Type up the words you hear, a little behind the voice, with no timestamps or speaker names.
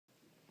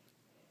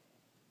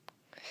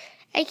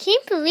I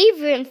can't believe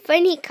we're in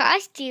funny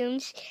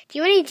costumes. Do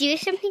you want to do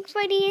something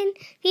funny in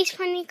these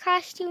funny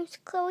costumes,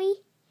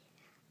 Chloe?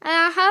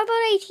 How about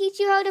I teach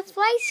you how to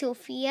fly,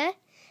 Sophia?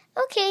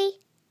 Okay.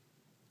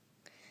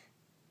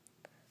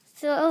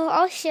 So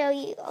I'll show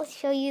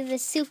you the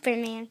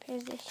Superman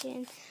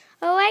position.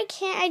 Oh, why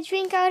can't I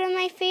drink out of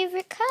my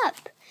favorite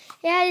cup?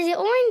 It has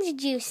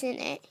orange juice in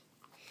it.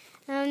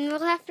 We'll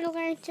have to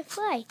learn to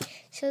fly.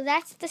 So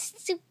that's the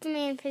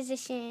Superman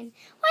position.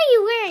 Why are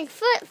you wearing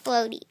foot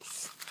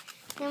floaties?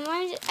 I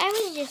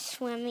was just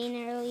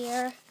swimming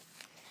earlier.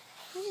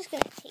 I'm just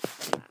going to take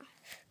them off.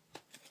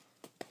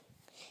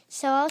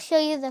 So I'll show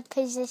you the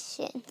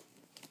position.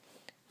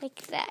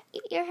 Like that.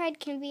 Your head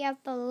can be up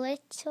a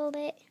little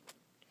bit.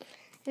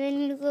 And then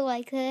you go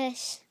like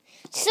this.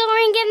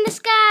 Soaring in the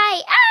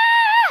sky!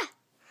 Ah!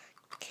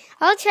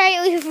 I'll try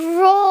it with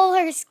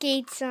roller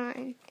skates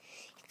on.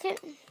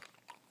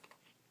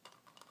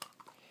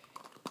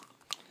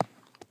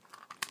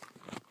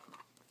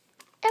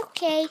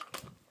 Okay.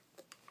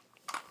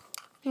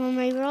 Well,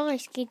 my roller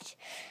skates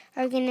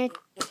are gonna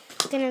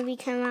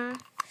become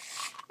off.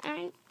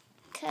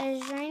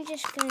 Cause I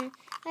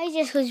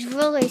just was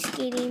roller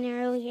skating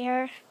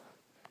earlier.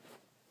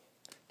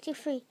 2,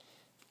 3.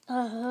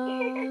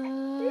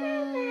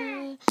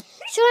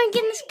 Soaring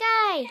in the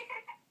sky.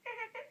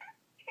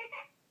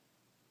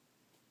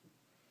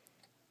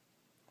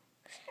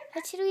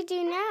 What should we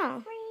do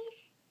now?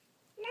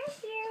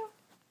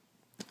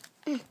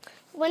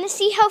 Want to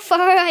see how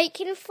far I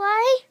can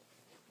fly?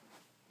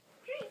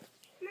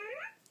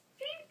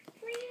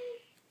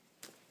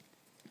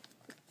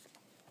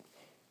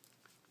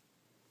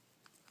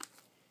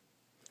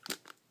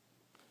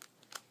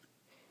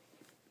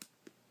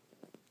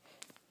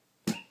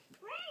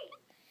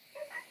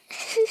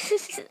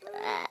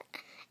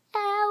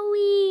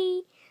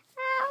 Owie!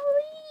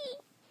 Owie!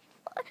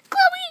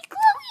 Chloe!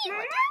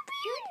 What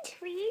happened?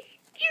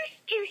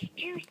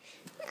 Juice.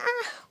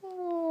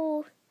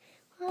 Oh,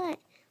 what?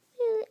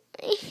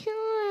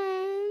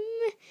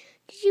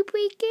 Did you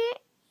break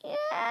it?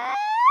 Yeah.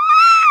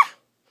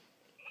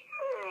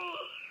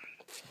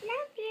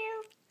 Love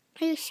you.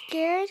 Are you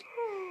scared?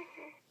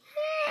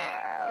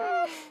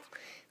 Yeah.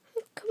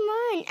 Come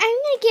on. I'm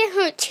going to get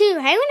hurt too.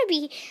 I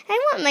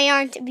want my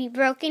arm to be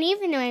broken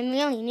even though I'm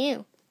really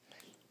new.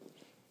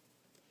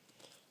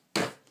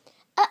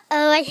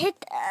 I hit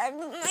that.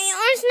 My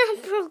arm's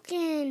not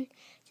broken.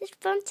 Just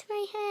bumped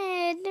my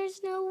head.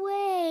 There's no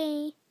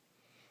way.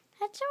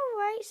 That's all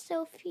right,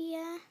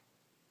 Sophia.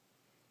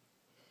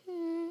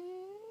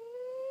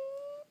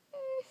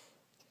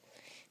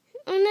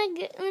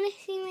 Wanna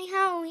see my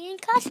Halloween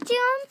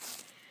costume?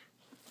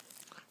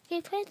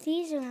 Okay, put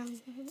these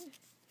around.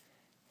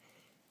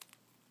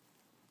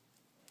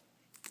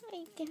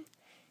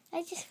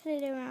 I just put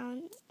it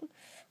around.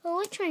 Well,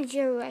 which one's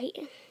your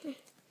right?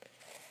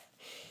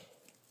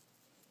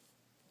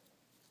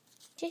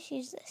 Just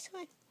use this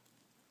one.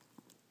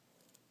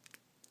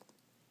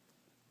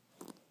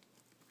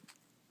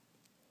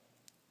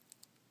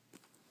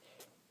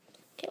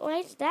 Okay, why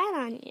is that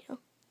on you?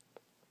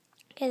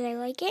 Because I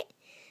like it.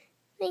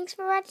 Thanks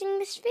for watching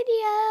this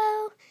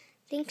video.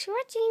 Thanks for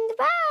watching.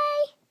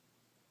 Goodbye.